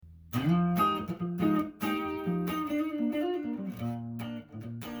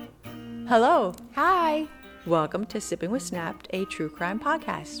Hello. Hi. Welcome to Sipping with Snapped, a true crime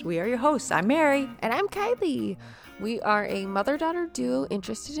podcast. We are your hosts. I'm Mary. And I'm Kylie. We are a mother-daughter duo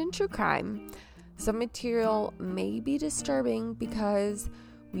interested in true crime. Some material may be disturbing because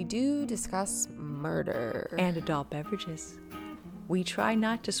we do discuss murder. And adult beverages. We try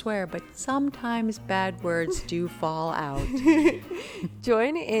not to swear, but sometimes bad words do fall out.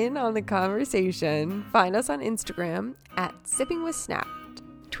 Join in on the conversation. Find us on Instagram at Sipping with Snapped.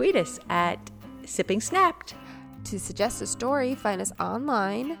 Tweet us at Sipping Snapped. To suggest a story, find us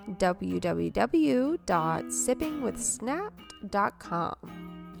online,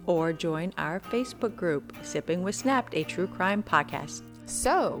 www.sippingwithsnapped.com. Or join our Facebook group, Sipping with Snapped, a true crime podcast.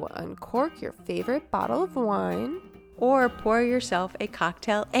 So, uncork your favorite bottle of wine. Or pour yourself a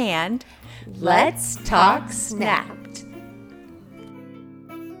cocktail and let's talk Snapped.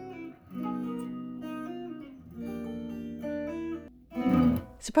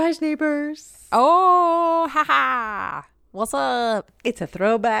 Surprise, neighbors. Oh, haha. What's up? It's a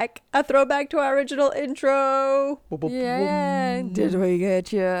throwback to our original intro. Yeah, did we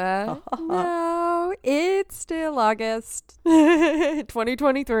get you? No, it's still August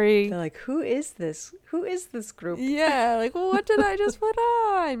 2023. They're like, who is this? Who is this group? Yeah, like, what did I just put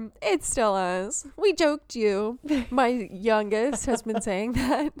on? It's still us. We joked you. My youngest has been saying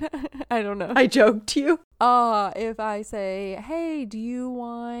that. I don't know. I joked you. If I say, hey, do you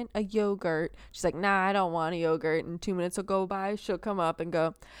want a yogurt? She's like, nah, I don't want a yogurt. And 2 minutes will go by. She'll come up and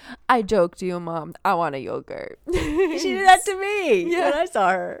go, I joked you, Mom. I want a yogurt. She did that to me when I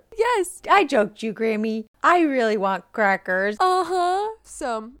saw her. Yes. I joked you, Grammy. I really want crackers. Uh-huh.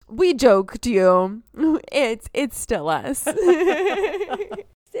 So, we joked you. It's still us.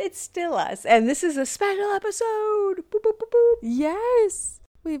 It's still us. And this is a special episode. Boop, boop, boop, boop. Yes.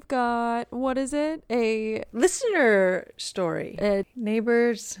 We've got, what is it? A listener story. A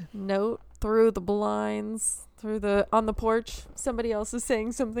neighbors note through the blinds, on the porch. Somebody else is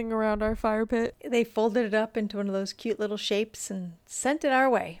saying something around our fire pit. They folded it up into one of those cute little shapes and sent it our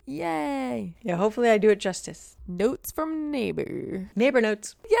way. Yay. Yeah, hopefully I do it justice. Notes from neighbor. Neighbor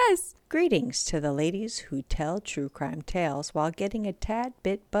notes. Yes. Greetings to the ladies who tell true crime tales while getting a tad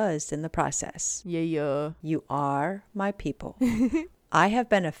bit buzzed in the process. Yeah. You are my people. I have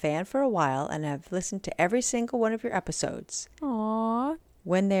been a fan for a while and have listened to every single one of your episodes. Aww.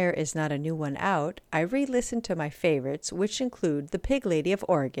 When there is not a new one out, I re-listen to my favorites, which include The Pig Lady of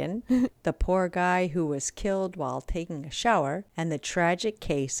Oregon, The Poor Guy Who Was Killed While Taking a Shower, and The Tragic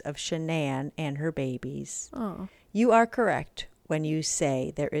Case of Shanann and Her Babies. Oh. You are correct when you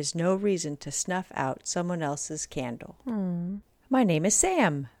say there is no reason to snuff out someone else's candle. My name is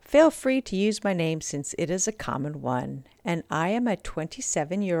Sam. Feel free to use my name since it is a common one. And I am a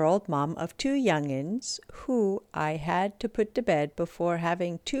 27-year-old mom of 2 youngins who I had to put to bed before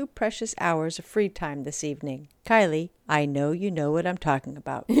having 2 precious hours of free time this evening. Kylie, I know you know what I'm talking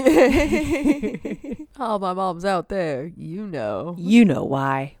about. All my moms out there, you know. You know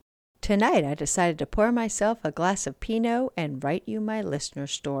why. Tonight I decided to pour myself a glass of Pinot and write you my listener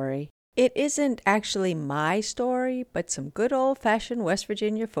story. It isn't actually my story, but some good old-fashioned West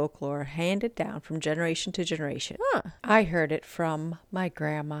Virginia folklore handed down from generation to generation. Huh. I heard it from my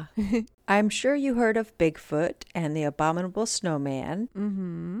grandma. I'm sure you heard of Bigfoot and the Abominable Snowman.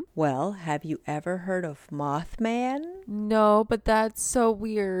 Mm-hmm. Well, have you ever heard of Mothman? No, but that's so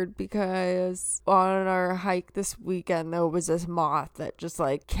weird because on our hike this weekend, there was this moth that just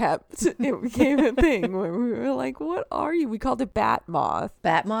it became a thing where we were like, what are you? We called it bat moth.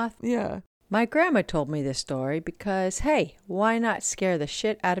 Bat moth? Yeah. My grandma told me this story because, hey, why not scare the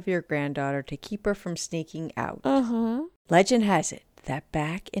shit out of your granddaughter to keep her from sneaking out? Uh-huh. Legend has it that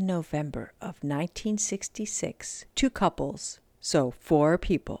back in November of 1966, 2 couples, so 4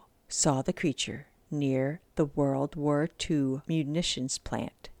 people, saw the creature near the World War II munitions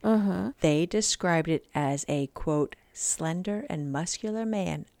plant. Uh-huh. They described it as a, quote, slender and muscular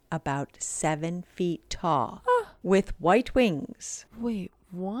man about 7 feet tall with white wings. Wait,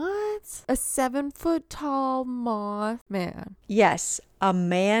 what? A 7-foot tall moth man. Yes, a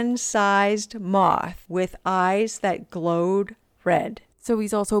man-sized moth with eyes that glowed red. So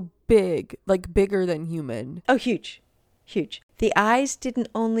he's also big, like bigger than human. Oh, huge. Huge. The eyes didn't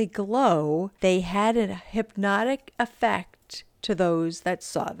only glow, they had a hypnotic effect to those that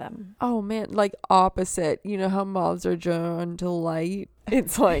saw them. Oh man, like opposite. You know how moths are drawn to light?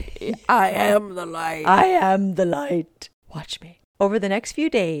 It's like, I am the light. I am the light. Watch me. Over the next few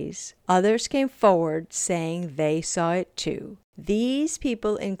days, others came forward saying they saw it too. These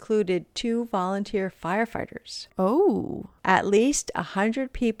people included 2 volunteer firefighters. Oh. At least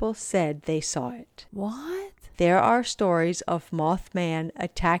 100 people said they saw it. What? there are stories of Mothman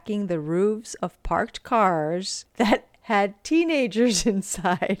attacking the roofs of parked cars that had teenagers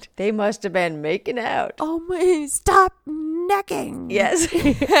inside. They must have been making out. Oh my, stop necking. Yes.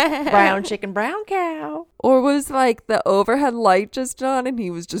 Brown chicken, brown cow. Or was like the overhead light just on and he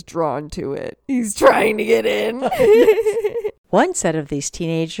was just drawn to it? He's trying to get in. One set of these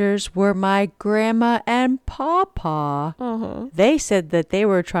teenagers were my grandma and papa. Uh-huh. They said that they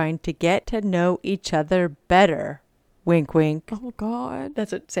were trying to get to know each other better. Wink, wink. Oh, God.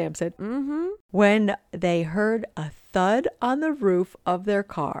 That's what Sam said. Mm-hmm. When they heard a thud on the roof of their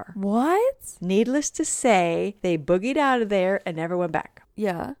car. What? Needless to say, they boogied out of there and never went back.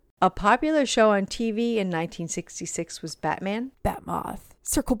 Yeah. A popular show on TV in 1966 was Batman. Batmoth.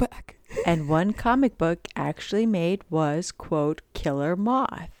 Circle back. And one comic book actually made was, quote, Killer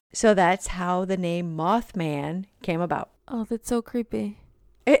Moth. So that's how the name Mothman came about. Oh, that's so creepy.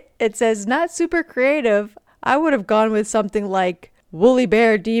 It says not super creative. I would have gone with something like Woolly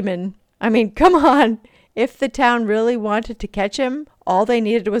Bear Demon. I mean, come on. If the town really wanted to catch him, all they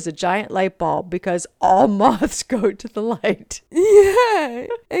needed was a giant light bulb because all moths go to the light. Yeah,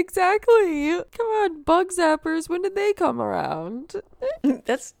 exactly. Come on, bug zappers. When did they come around?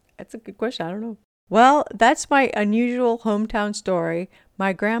 That's a good question. I don't know. Well, that's my unusual hometown story.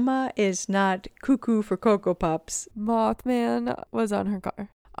 My grandma is not cuckoo for Cocoa Puffs. Mothman was on her car.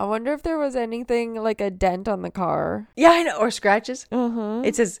 I wonder if there was anything like a dent on the car. Yeah, I know. Or scratches. Uh-huh.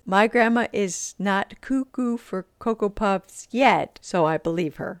 It says, my grandma is not cuckoo for Cocoa Puffs yet, so I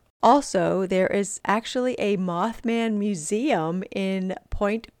believe her. Also, there is actually a Mothman museum in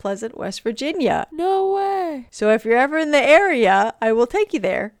Point Pleasant, West Virginia. No way. So if you're ever in the area, I will take you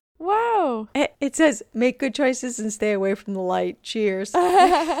there. Wow. It says, make good choices and stay away from the light. Cheers.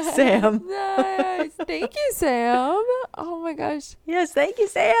 Sam. Nice. Thank you, Sam. Oh my gosh. Yes, thank you,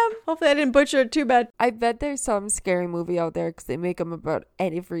 Sam. Hopefully I didn't butcher it too bad. I bet there's some scary movie out there because they make them about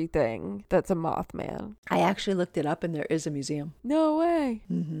everything that's a Mothman. I actually looked it up and there is a museum. No way.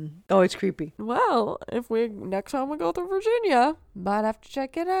 Mm-hmm. Oh, it's creepy. Well, if we next time we go to Virginia, might have to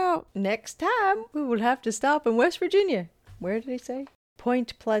check it out. Next time, we will have to stop in West Virginia. Where did he say?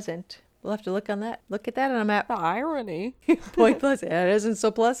 Point Pleasant. We'll have to look on that. Look at that on a map. The irony. Point Pleasant. It isn't so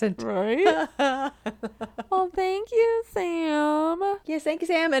pleasant. Right? Well, thank you, Sam. Yes, thank you,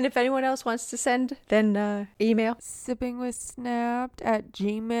 Sam. And if anyone else wants to send, then email.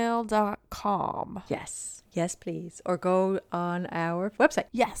 sippingwithsnapped@gmail.com. Yes. Yes, please. Or go on our website.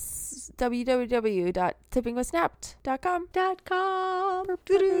 Yes. www.sippingwithsnapped.com.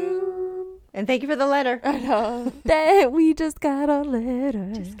 And thank you for the letter. I know. That we just got a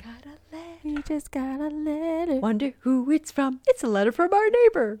letter. Just got a letter. We just got a letter. Wonder who it's from. It's a letter from our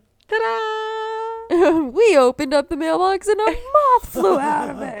neighbor. Ta-da! We opened up the mailbox and a moth flew out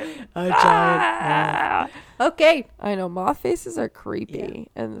of it. A giant moth. Okay. I know, moth faces are creepy.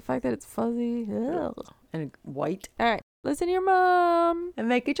 Yeah. And the fact that it's fuzzy. Ugh. And white. All right. Listen to your mom. And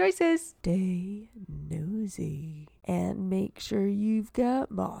make good choices. Stay nosy. And make sure you've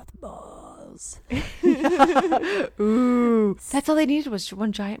got mothballs. Ooh. That's all they needed was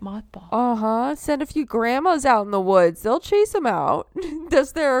one giant mothball. Uh-huh. Send a few grandmas out in the woods. They'll chase them out.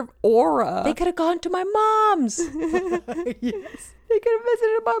 That's their aura. They could have gone to my mom's. Yes. They could have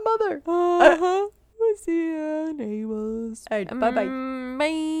visited my mother. Uh-huh. We'll see you, neighbors. All right, bye-bye.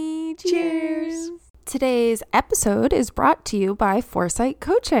 Bye. Cheers. Today's episode is brought to you by Foresight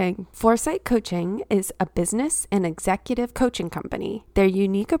Coaching. Foresight Coaching is a business and executive coaching company. Their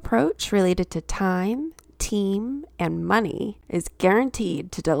unique approach related to time, team, and money is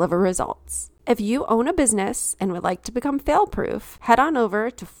guaranteed to deliver results. If you own a business and would like to become fail-proof, head on over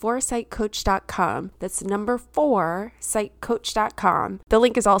to foresightcoach.com. That's number 4, sightcoach.com. The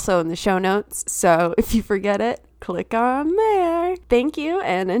link is also in the show notes, so if you forget it, click on there. Thank you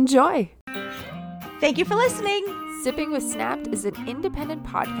and enjoy. Thank you for listening. Sipping with Snapped is an independent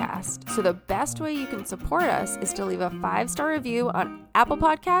podcast, so the best way you can support us is to leave a 5-star review on Apple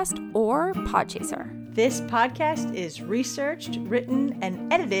Podcast or Podchaser. This podcast is researched, written,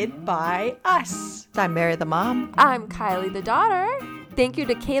 and edited by us. I'm Mary the mom. I'm Kylie the daughter. Thank you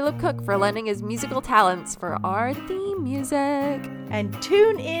to Caleb Cook for lending his musical talents for our theme music. And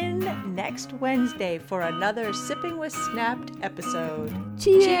tune in next Wednesday for another Sipping with Snapped episode.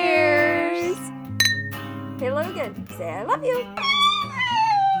 Cheers! Hey Logan, say I love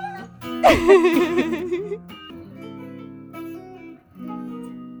you.